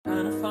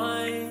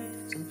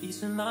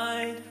peace of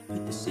mind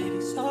with the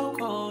city so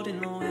cold in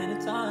the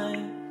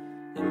wintertime.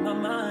 In my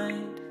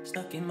mind,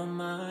 stuck in my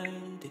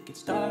mind, it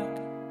gets dark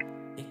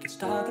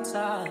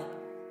inside.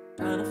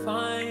 Trying to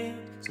find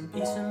some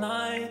peace of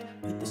mind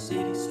with the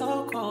city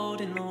so cold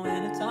in the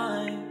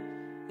wintertime.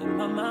 In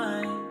my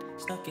mind,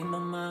 stuck in my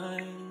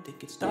mind, it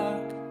gets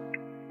dark.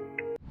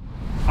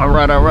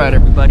 Alright,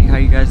 everybody, how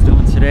you guys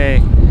doing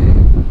today?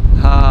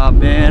 Ah,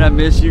 man, I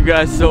miss you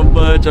guys so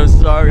much. I'm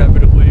sorry, I've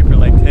been away for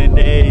like 10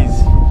 days.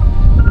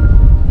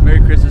 Merry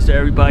Christmas to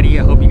everybody.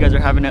 I hope you guys are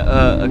having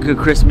a good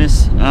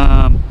Christmas.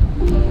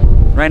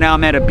 Right now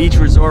I'm at a beach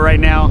resort right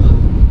now.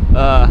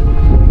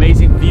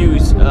 Amazing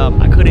views.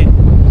 I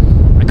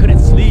couldn't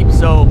sleep,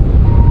 so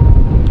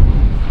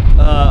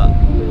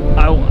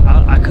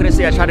I couldn't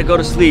say I tried to go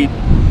to sleep.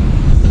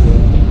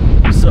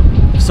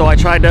 So I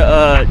tried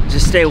to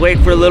just stay awake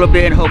for a little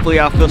bit, and hopefully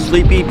I'll feel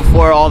sleepy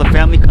before all the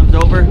family comes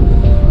over.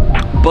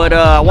 But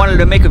I wanted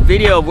to make a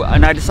video,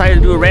 and I decided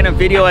to do a random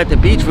video at the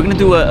beach. We're gonna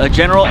do a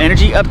general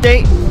energy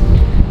update,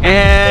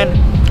 and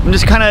I'm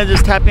just kind of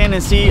tap in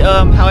and see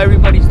how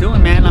everybody's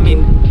doing, man. I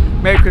mean,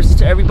 Merry Christmas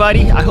to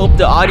everybody. I hope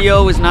the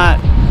audio is not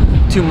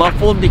too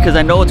muffled because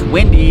I know it's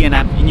windy, and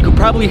you can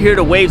probably hear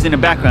the waves in the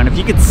background. If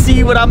you could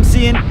see what I'm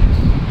seeing,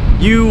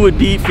 you would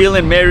be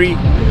feeling merry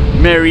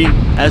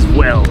as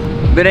well.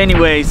 But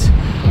anyways,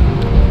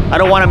 I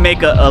don't want to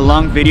make a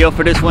long video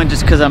for this one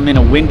just because I'm in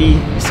a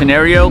windy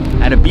scenario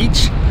at a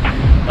beach.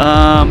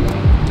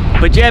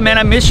 But yeah, man,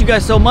 I miss you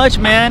guys so much,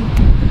 man.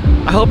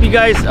 I hope you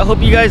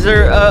guys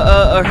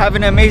are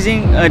having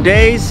amazing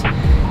days,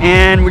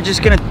 and we're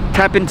just gonna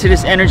tap into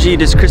this energy,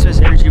 this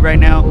Christmas energy right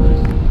now,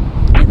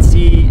 and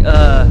see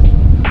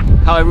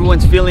how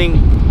everyone's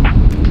feeling,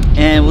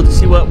 and we'll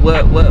see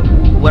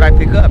what I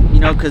pick up,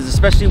 you know, because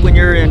especially when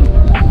you're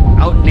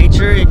out in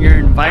nature, in your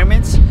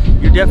environments,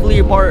 you're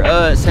definitely more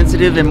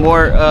sensitive and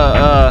more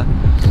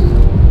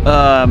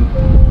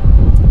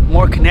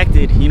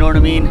connected, you know what I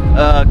mean,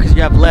 because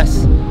you have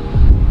less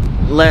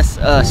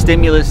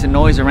stimulus and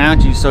noise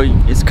around you, so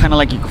it's kind of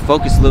like you can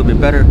focus a little bit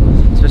better,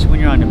 especially when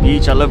you're on the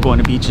beach. I love going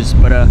to beaches.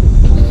 But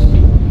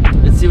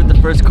let's see what the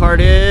first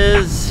card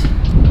is.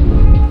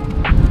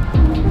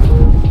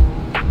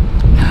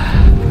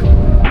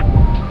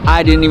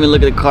 I didn't even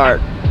look at the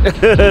card.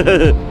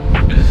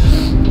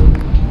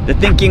 The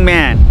thinking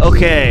man.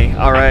 Okay,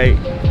 all right,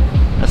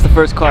 that's the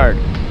first card,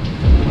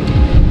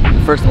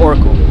 first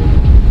oracle.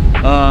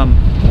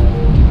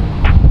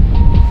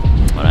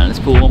 Hold on, let's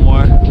pull one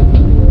more.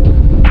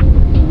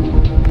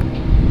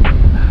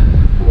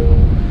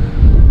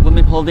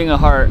 Woman holding a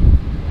heart.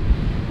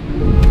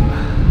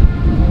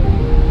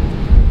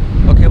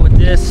 Okay, with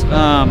this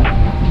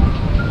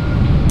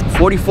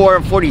 44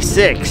 and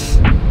 46,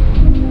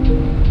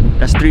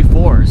 that's 3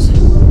 4s.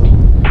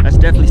 That's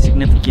definitely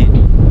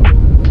significant.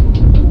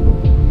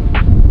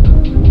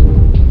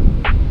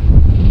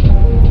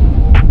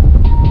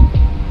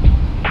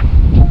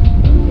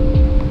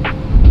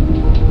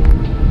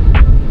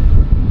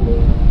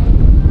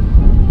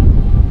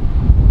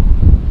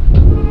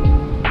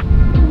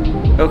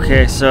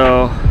 Okay,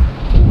 so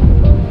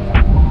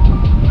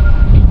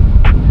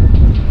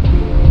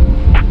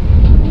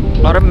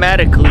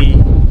automatically,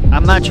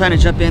 I'm not trying to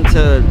jump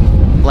into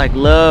like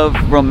love,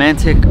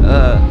 romantic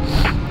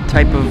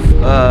type of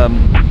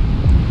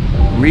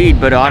read,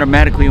 but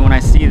automatically when I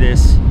see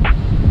this,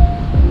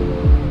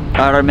 I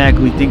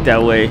automatically think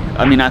that way.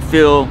 I mean, I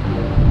feel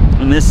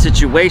in this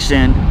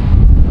situation,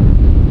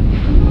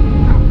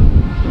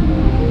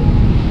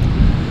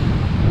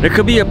 there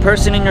could be a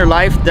person in your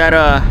life that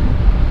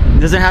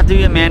doesn't have to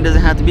be a man,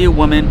 doesn't have to be a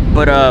woman,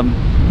 but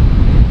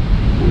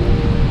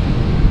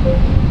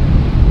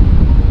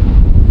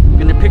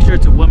in the picture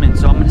it's a woman,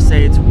 so I'm gonna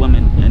say it's a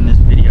woman in this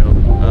video.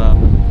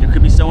 There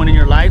could be someone in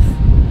your life,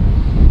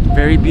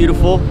 very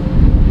beautiful,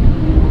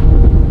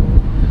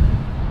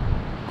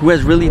 who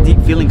has really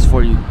deep feelings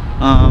for you.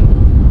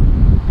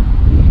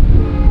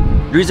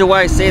 The reason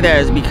why I say that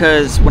is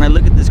because when I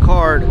look at this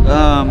card,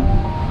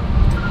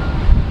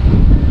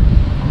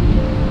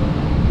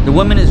 the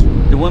woman is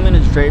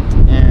draped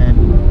in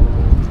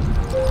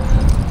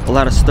a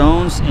lot of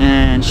stones,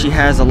 and she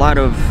has a lot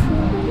of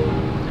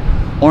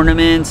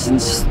ornaments,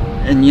 and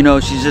you know,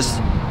 she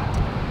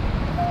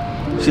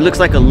looks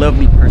like a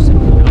lovely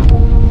person, you know,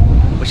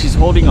 but she's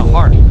holding a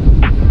heart.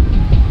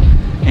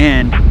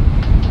 And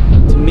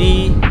to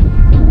me,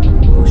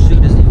 oh shoot,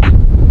 there's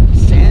even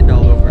sand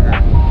all over her,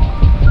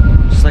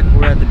 just like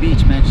we're at the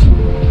beach, man.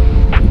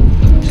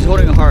 She's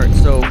holding a heart.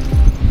 So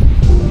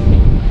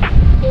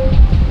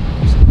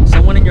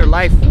someone in your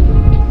life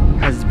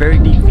has very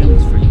deep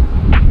feelings for you.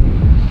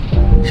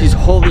 She's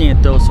holding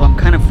it though, so I'm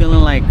kind of feeling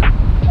like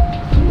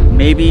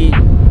maybe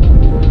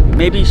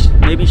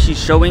she's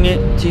showing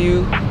it to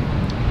you,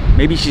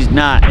 maybe she's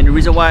not. And the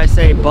reason why I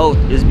say both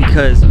is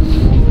because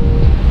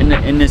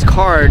in this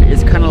card,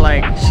 it's kind of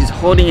like she's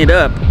holding it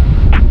up.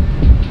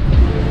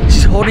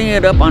 She's holding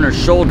it up on her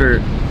shoulder,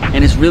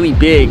 and it's really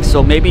big.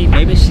 So maybe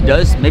she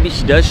does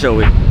show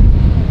it.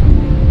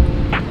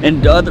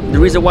 And the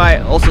reason why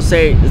I also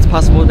say it's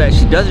possible that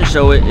she doesn't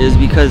show it is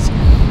because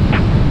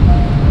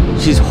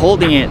she's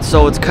holding it,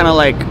 so it's kind of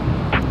like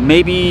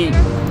maybe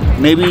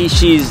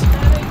she's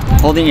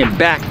holding it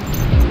back,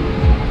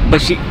 but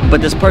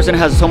this person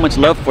has so much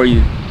love for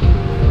you.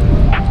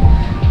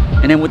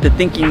 And then with the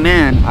thinking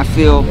man, I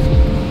feel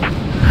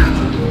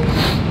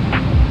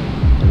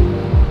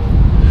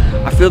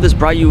this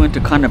brought you into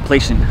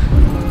contemplation,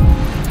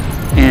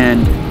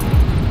 and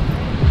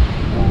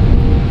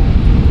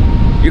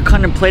you're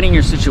contemplating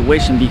your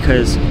situation,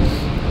 because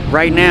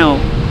right now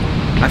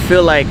I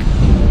feel like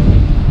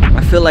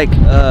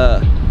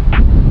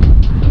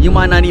you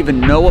might not even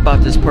know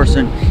about this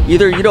person.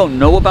 Either you don't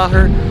know about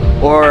her,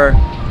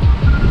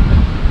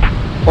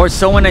 or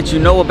someone that you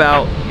know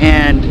about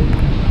and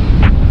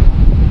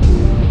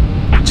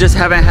just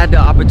haven't had the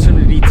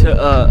opportunity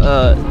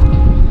to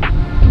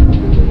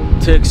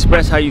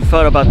express how you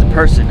felt about the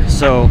person.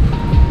 So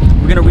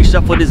we're gonna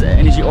reshuffle these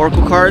energy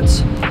oracle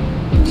cards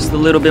just a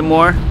little bit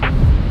more.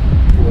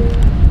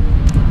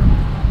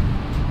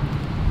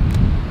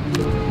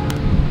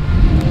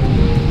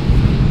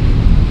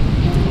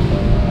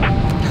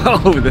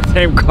 Oh, the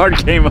same card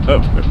came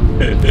up.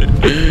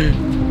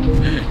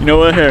 You know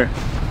what? Here.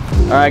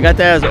 All right, I got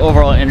that as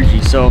overall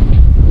energy. So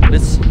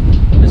let's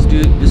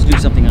do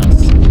something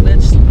else.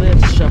 Let's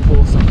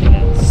shuffle something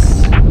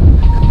else.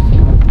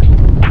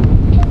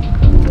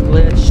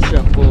 Let's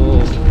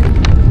shuffle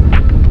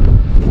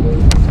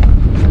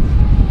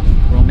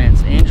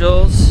Romance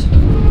Angels.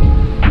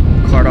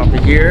 Card off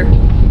of here.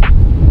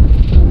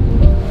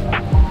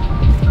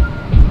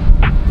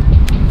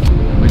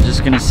 We're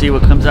just gonna see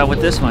what comes out with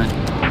this one.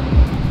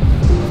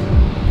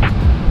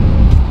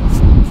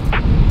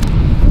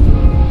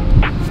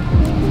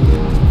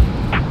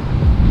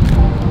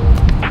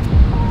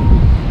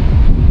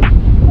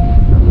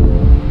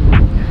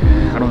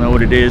 I don't know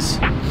what it is.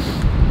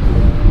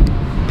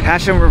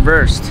 Passion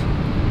reversed.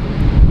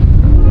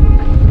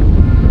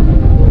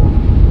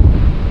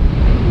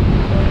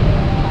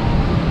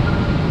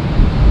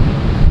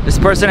 This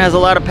person has a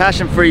lot of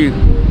passion for you,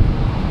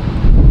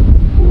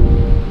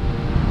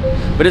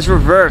 but it's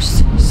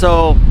reversed.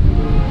 So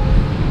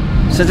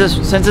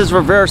since it's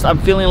reversed, I'm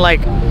feeling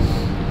like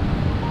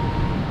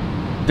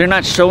they're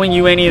not showing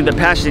you any of the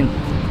passion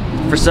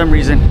for some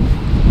reason.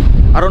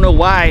 I don't know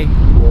why.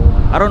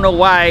 I don't know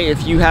why,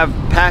 if you have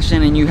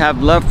passion and you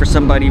have love for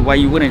somebody, why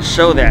you wouldn't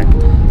show that.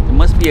 It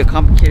must be a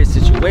complicated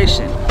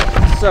situation.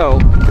 So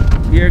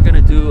we're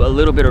gonna do a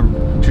little bit of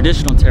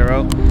traditional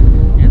tarot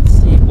and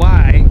see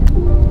why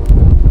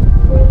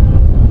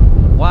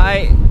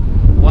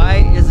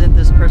isn't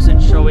this person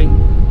showing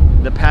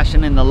the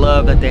passion and the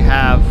love that they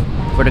have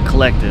for the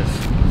collective?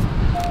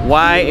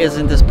 Why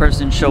isn't this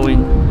person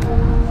showing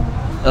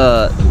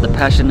the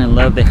passion and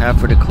love they have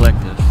for the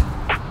collective?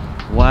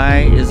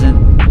 Why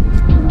isn't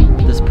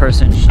this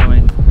person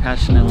showing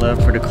passion and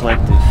love for the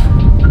collective?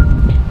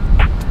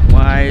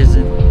 Why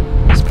isn't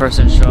this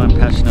person showing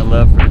passion and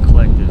love for the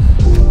collective?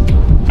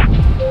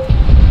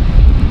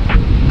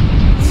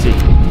 Let's see.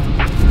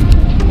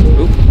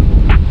 Oop.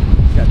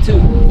 Got two.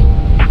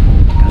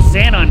 Got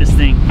sand on this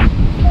thing.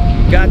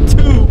 Got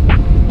two.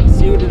 Let's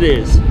see what it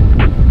is.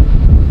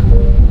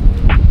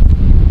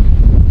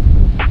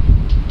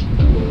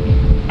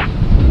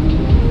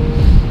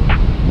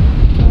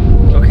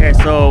 Okay,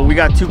 so we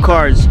got two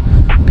cards.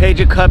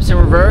 Page of Cups in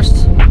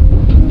reverse,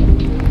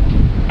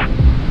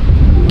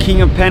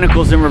 King of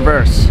Pentacles in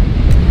reverse.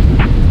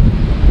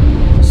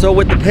 So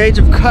with the Page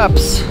of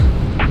Cups,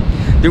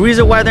 the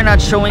reason why they're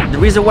not showing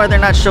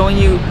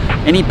you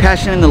any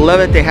passion and the love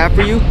that they have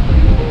for you,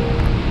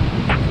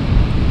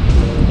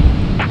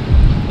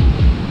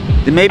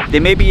 they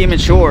may be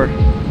immature,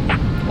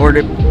 or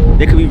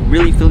they could be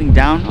really feeling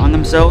down on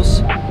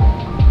themselves.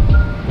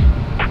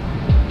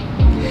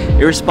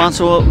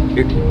 Irresponsible.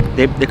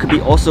 They could be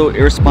also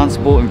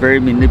irresponsible and very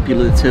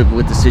manipulative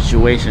with the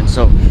situation.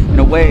 So in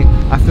a way,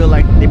 I feel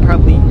like they're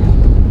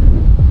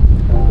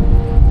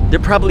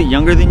probably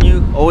younger than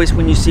you. Always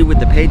when you see with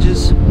the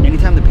pages,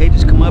 anytime the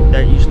pages come up,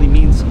 that usually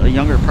means a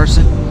younger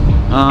person.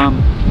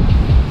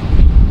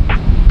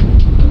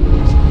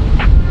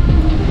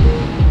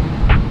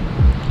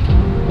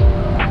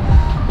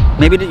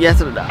 Maybe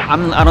yes,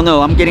 I don't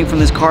know. I'm getting from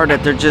this card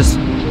that they're just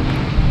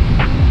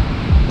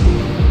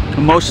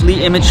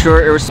emotionally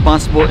immature,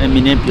 irresponsible, and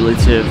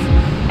manipulative.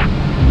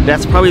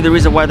 That's probably the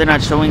reason why they're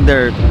not showing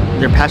their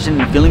passion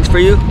and feelings for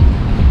you.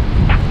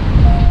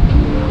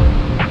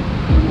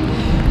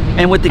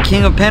 And with the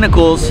King of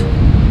Pentacles,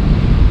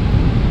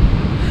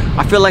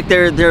 I feel like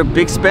they're a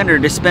big spender.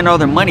 They spend all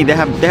their money. They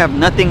have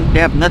nothing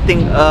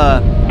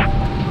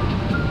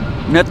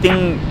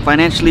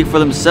financially for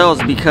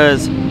themselves,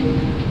 because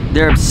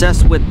they're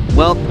obsessed with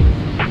wealth,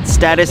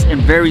 status,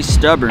 and very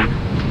stubborn.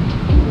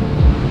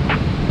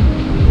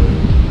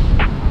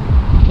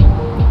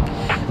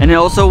 And then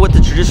also with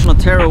the traditional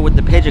tarot, with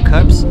the Page of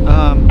Cups,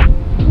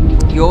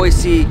 you always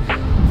see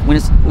when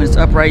it's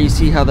upright, you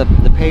see how the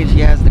page, he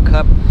has the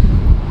cup.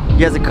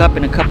 He has a cup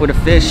and a cup with a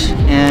fish,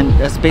 and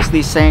that's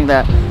basically saying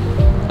that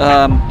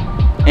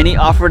any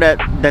offer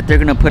that they're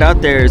gonna put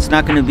out there, it's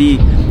not gonna be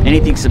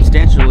anything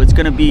substantial. It's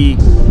gonna be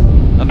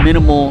a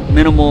minimal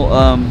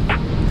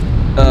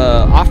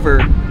offer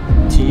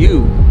to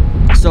you.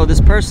 So this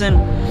person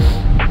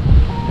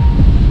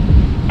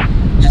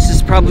just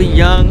is probably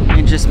young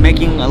and just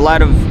making a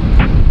lot of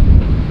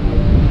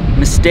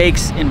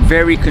mistakes and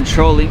very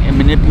controlling and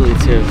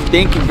manipulative.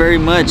 Thank you very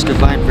much,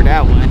 Divine, for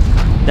that one.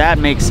 That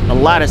makes a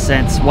lot of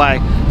sense why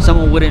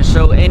someone wouldn't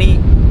show any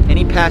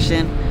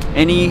passion,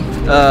 any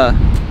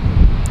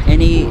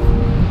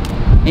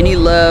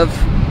love,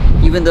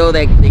 even though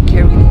they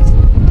carry these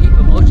deep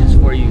emotions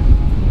for you.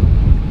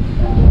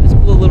 Let's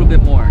pull a little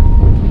bit more.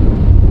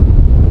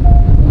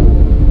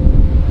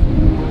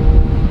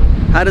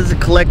 How does the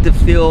collective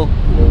feel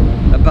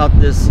about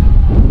this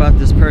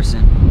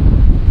person?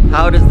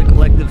 How does the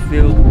collective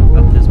feel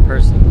about this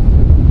person?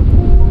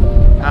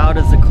 How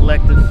does the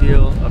collective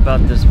feel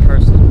about this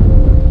person?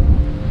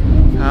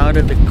 How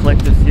did the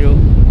collective feel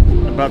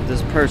about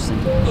this person?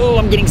 Oh,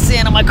 I'm getting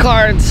sand on my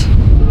cards.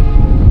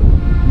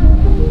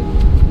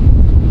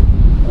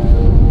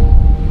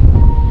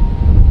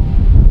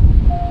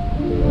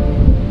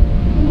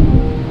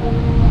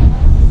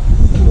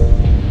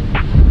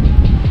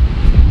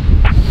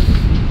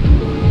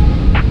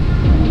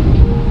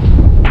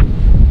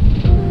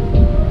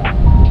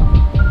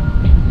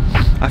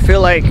 I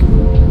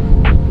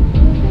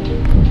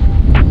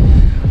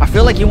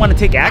feel like you want to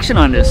take action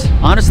on this,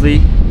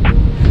 honestly.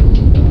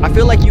 I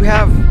feel like you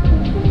have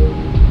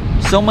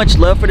so much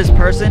love for this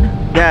person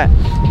that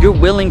you're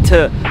willing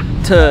to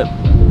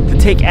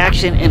take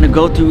action and to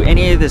go through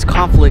any of this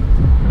conflict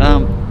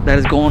that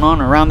is going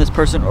on around this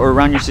person or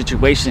around your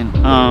situation.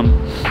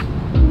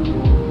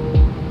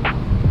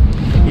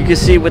 You can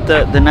see with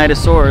the Knight of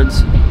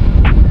Swords,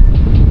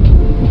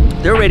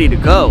 they're ready to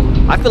go.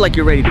 I feel like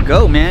you're ready to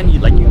go, man. You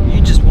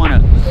just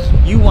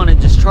wanna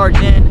just charge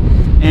in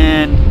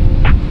and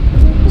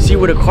see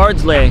where the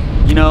cards lay,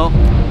 you know.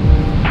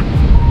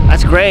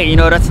 That's great, you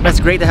know. That's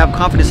great to have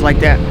confidence like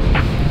that.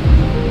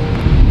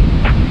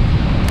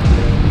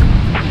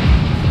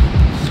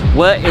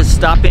 What is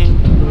stopping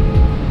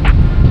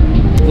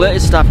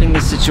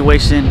this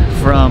situation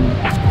from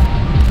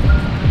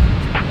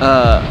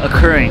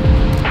occurring?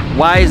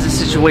 Why is this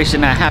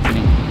situation not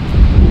happening?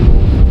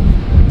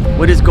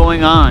 What is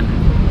going on?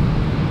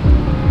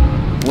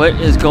 What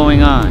is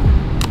going on?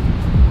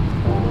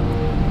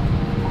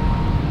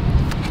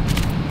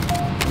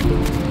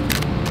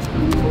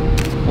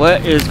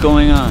 What is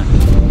going on?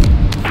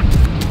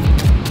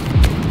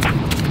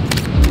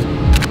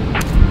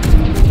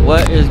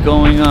 What is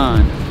going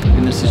on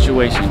in this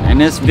situation? And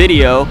this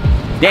video,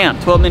 damn,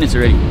 12 minutes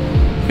already.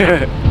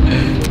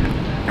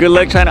 Good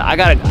luck trying to, I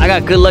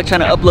got good luck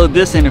trying to upload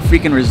this in a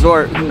freaking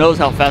resort. Who knows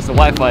how fast the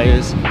Wi-Fi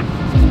is?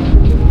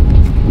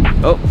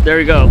 Oh, there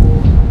we go.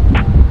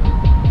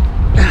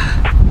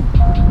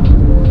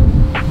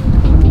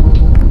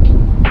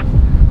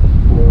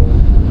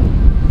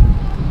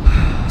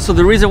 So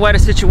the reason why the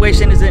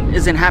situation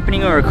isn't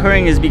happening or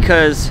occurring is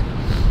because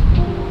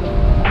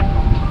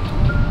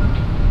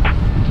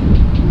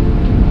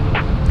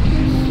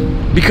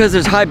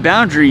there's high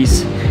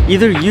boundaries.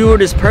 Either you or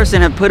this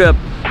person have put up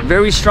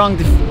very strong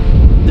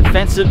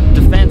defense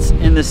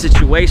in the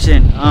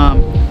situation.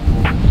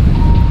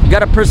 You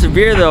gotta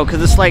persevere though,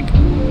 because it's like,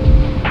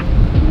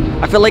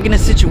 I feel like in a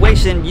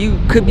situation you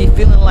could be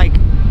feeling like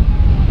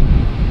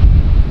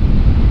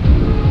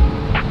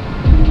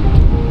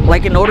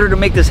in order to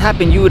make this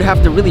happen, you would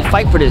have to really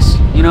fight for this,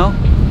 you know.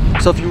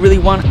 So if you really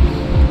want,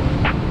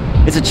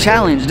 it's a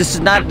challenge. This is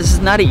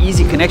not an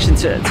easy connection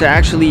to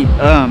actually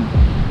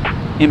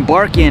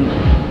embark in.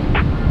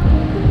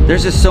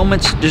 There's just so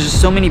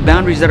many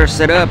boundaries that are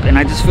set up, and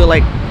I just feel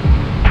like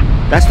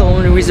that's the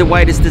only reason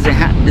why this hasn't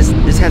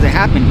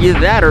happened. Either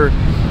that, or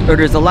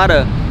there's a lot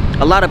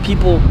of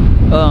people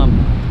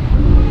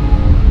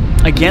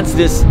against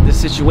this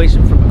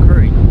situation from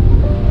occurring.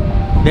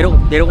 They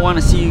don't want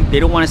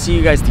to see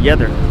you guys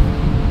together.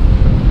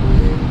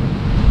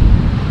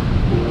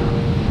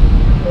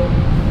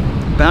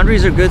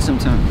 Boundaries are good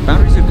sometimes.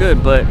 Boundaries are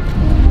good, but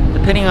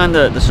depending on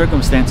the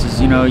circumstances,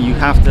 you know, you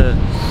have to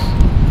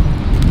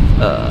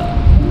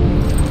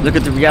look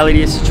at the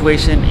reality of the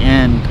situation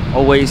and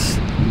always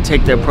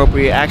take the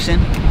appropriate action.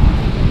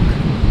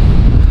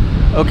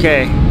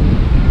 Okay,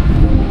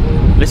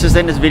 let's just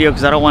end this video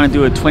because I don't want to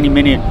do a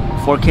 20-minute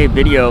 4K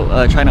video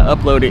trying to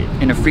upload it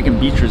in a freaking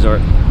beach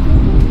resort.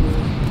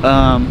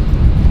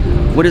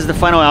 What is the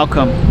final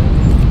outcome?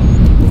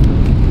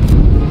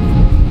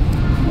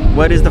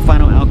 What is the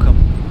final outcome?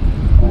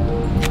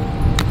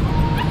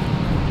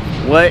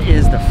 What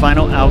is the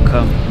final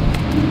outcome?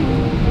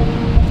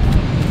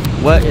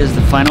 What is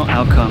the final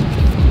outcome?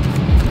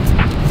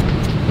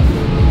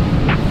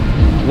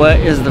 What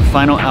is the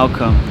final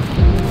outcome?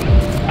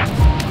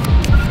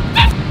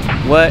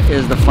 What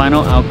is the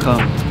final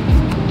outcome?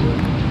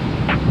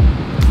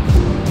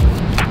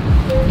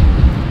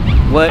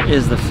 What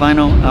is the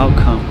final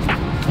outcome?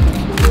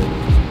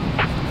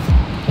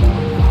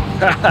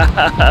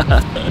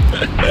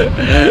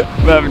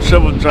 I'm having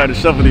trouble trying to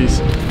shuffle these.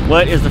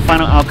 What is the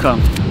final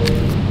outcome?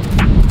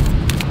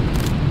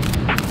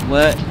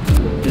 What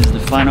is the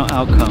final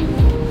outcome?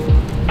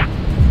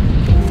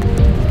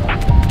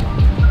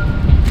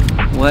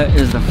 What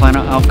is the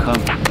final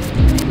outcome?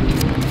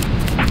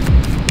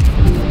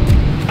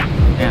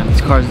 Damn, these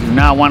cars do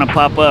not want to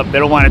pop up. They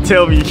don't want to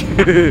tell me.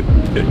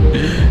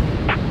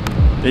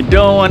 They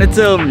don't want to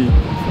tell me.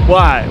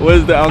 Why? What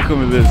is the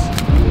outcome of this?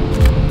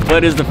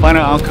 What is the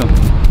final outcome?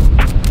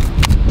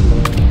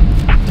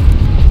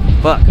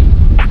 Fuck.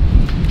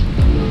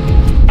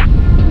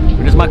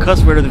 What is my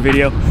cuss word of the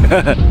video?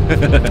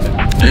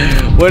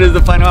 What is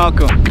the final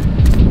outcome?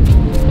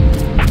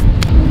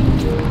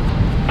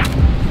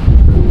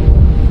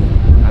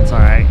 That's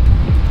alright.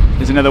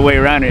 There's another way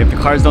around it. If the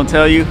cars don't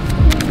tell you,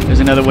 there's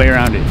another way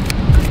around it.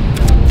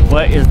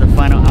 What is the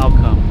final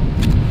outcome?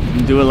 You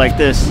can do it like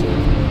this.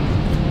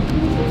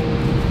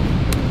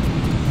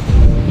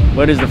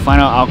 What is the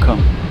final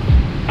outcome?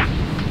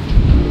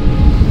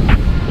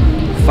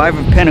 Five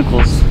of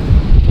Pentacles.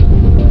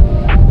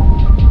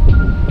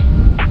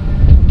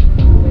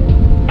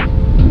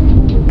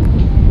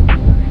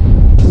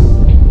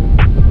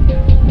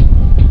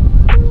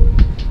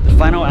 The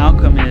final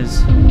outcome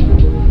is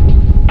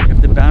if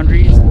the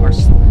boundaries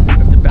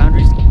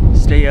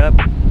stay up,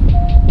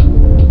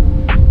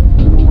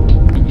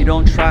 and you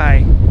don't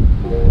try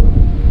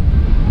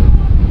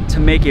to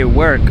make it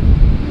work,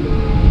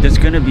 there's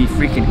gonna be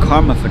freaking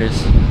karma for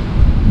this.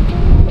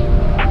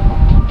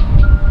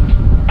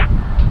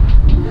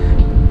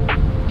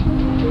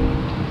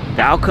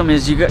 The outcome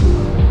is you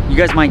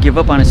guys might give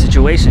up on a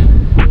situation,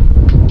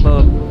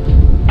 but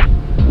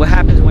what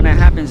happens when that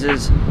happens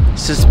is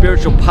it's a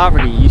spiritual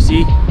poverty. You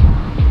see,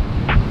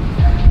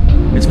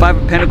 it's Five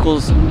of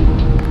Pentacles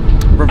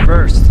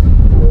reversed.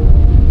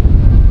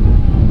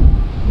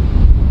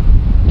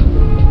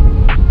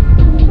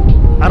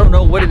 I don't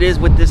know what it is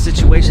with this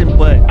situation,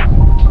 but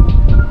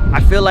I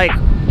feel like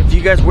if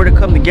you guys were to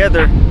come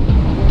together,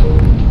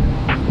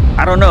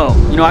 I don't know.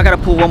 You know, I gotta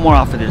pull one more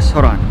off of this.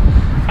 Hold on.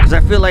 Because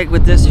I feel like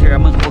with this here,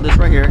 I'm gonna hold this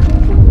right here.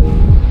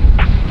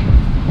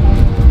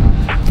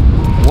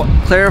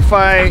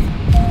 Clarify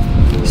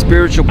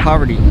spiritual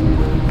poverty.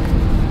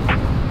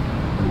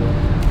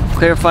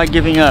 Clarify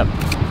giving up.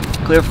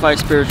 Clarify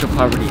spiritual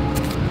poverty.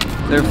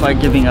 Clarify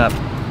giving up.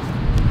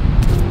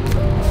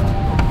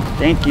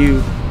 Thank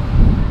you.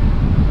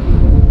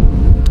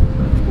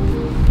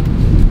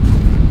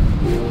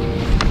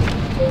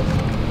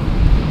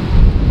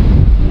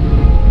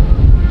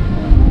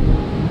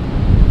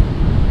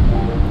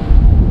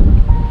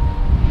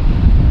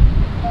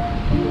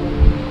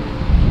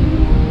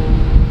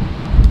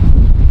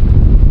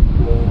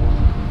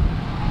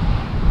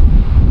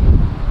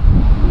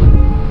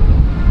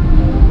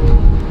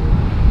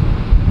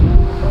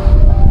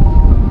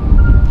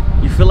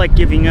 Like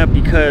giving up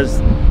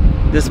because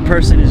this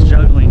person is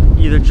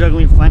either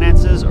juggling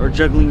finances or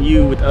juggling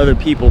you with other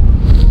people.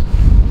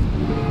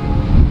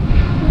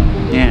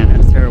 Man,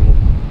 that's terrible.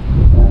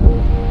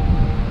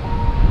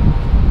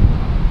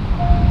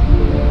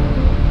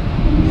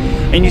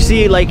 And you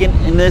see, like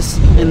in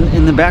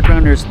the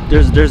background, there's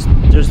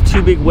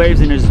two big waves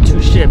and there's two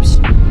ships.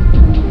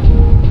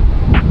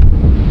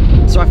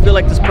 So I feel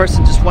like this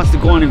person just wants to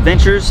go on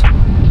adventures,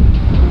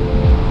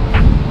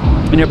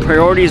 and their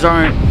priorities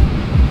aren't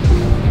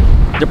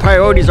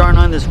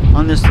on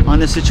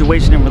this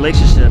situation and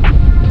relationship.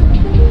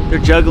 They're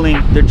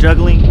juggling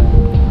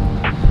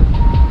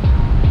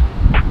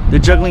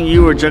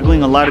you or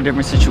juggling a lot of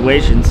different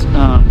situations,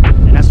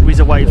 and that's the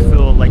reason why you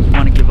feel like you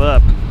want to give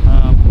up.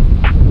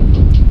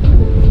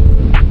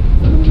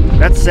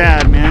 That's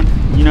sad, man.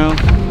 You know,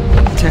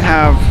 to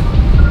have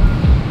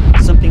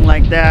something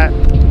like that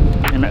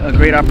and a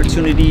great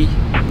opportunity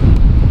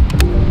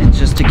and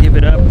just to give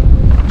it up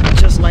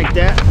just like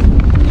that.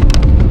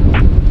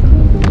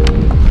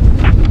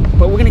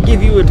 But we're gonna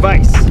give you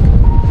advice.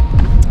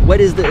 What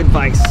is the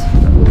advice?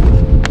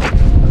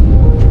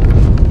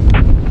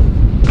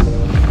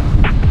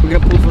 We're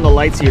gonna pull from the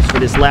lights here for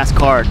this last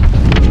card.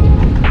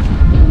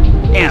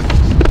 And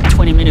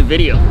 20-minute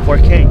video,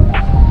 4K.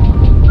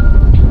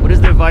 What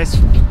is the advice?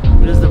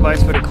 What is the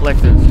advice for the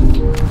collective?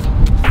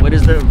 What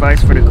is the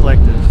advice for the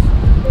collective?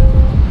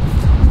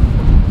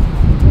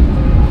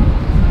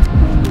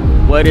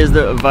 What is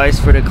the advice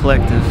for the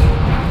collective?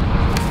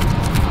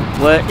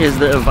 What is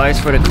the advice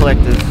for the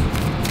collective?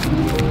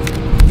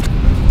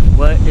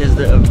 What is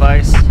the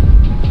advice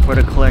for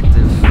the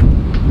collective?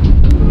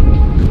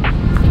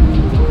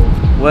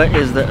 What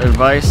is the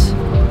advice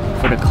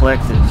for the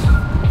collective?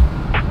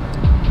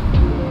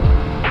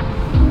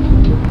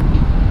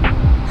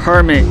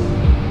 Hermit.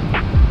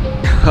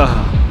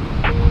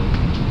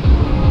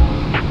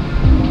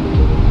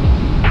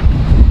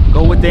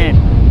 Go within.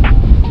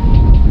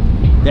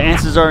 The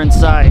answers are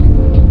inside.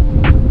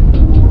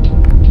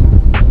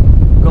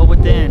 Go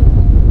within.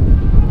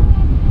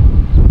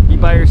 Be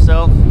by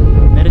yourself.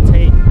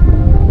 Meditate.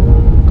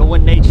 Go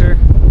in nature.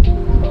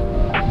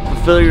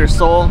 Fulfill your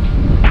soul.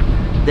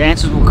 The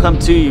answers will come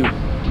to you.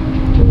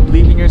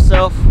 Believe in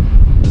yourself.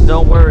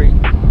 Don't worry.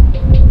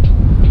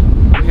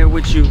 I'm here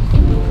with you.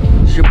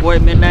 It's your boy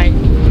Midnight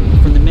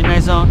from the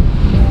Midnight Zone.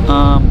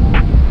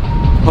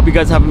 Hope you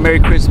guys have a Merry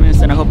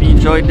Christmas, and I hope you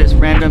enjoyed this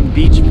random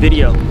beach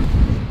video.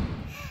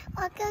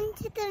 Welcome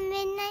to the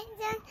midnight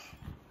zone.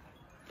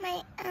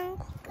 My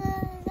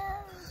uncle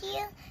loves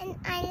you, and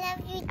I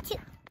love you too.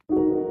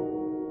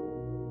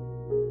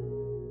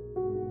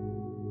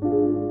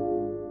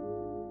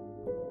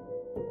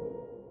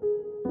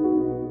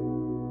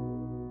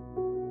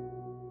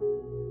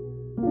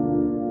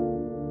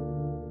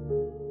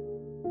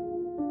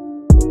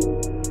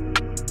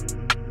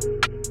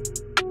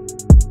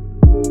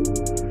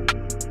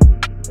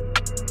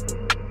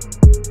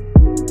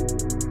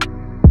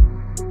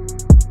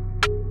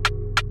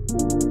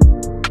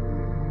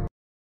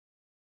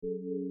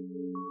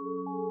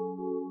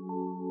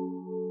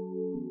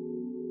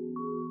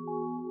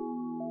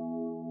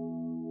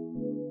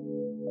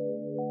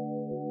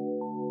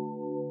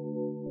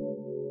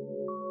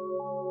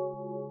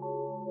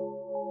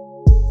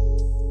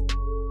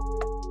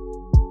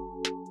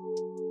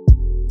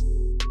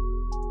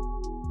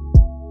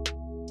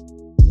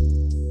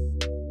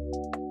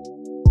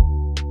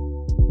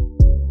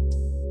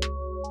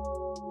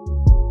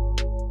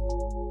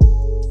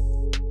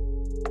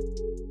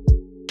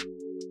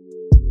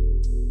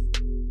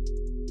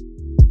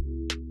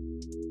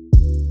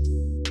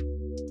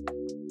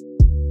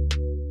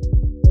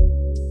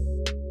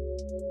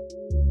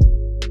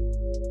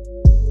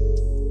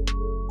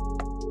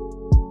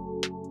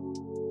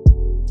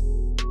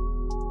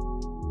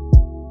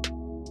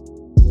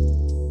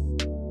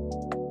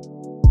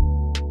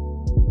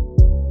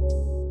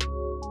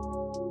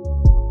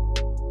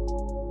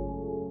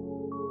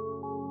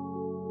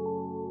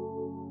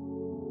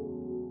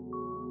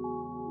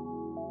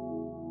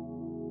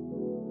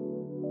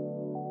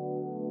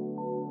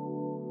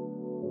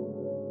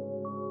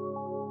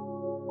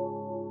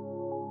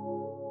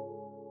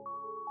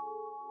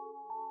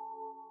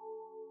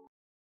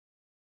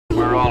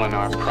 We're all in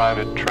our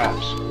private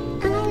traps,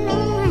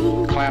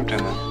 clamped in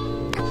them,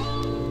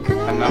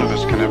 and none of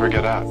us can ever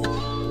get out.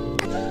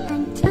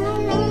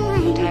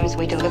 Sometimes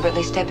we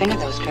deliberately step into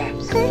those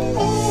traps.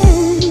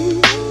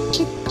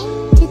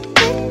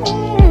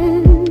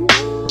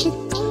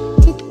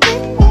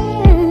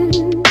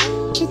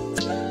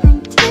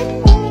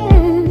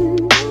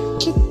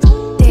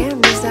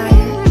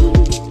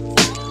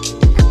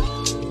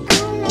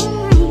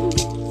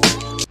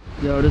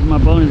 Yo, this is my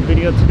bonus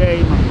video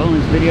today.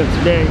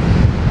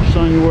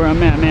 Showing you where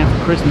I'm at, man,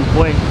 for Christmas,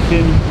 boy. You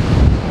feel me?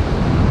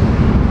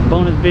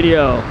 Bonus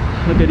video.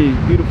 Look at these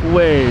beautiful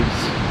waves.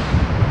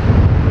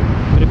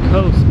 Look at the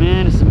coast,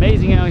 man. It's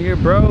amazing out here,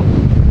 bro.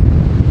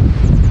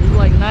 It's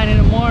like 9 in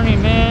the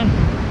morning, man.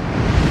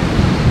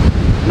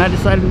 And I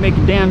decided to make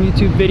a damn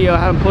YouTube video. I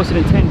haven't posted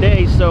in 10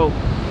 days, so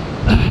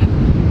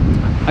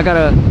I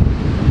gotta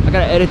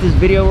edit this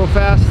video real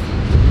fast.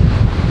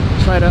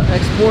 Try to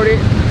export it.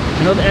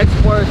 I know the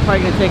export is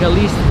probably gonna take at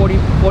least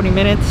 40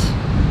 minutes.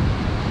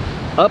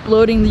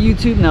 Uploading the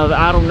YouTube, now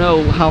I don't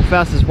know how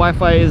fast this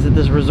Wi-Fi is at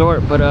this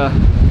resort, but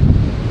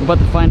we're about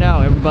to find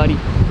out, everybody.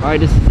 All right,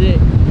 this is it.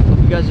 Hope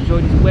you guys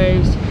enjoy these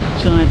waves.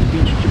 Chilling at the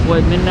beach with your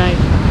boy Midnight.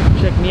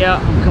 Check me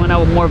out. I'm coming out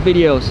with more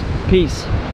videos. Peace.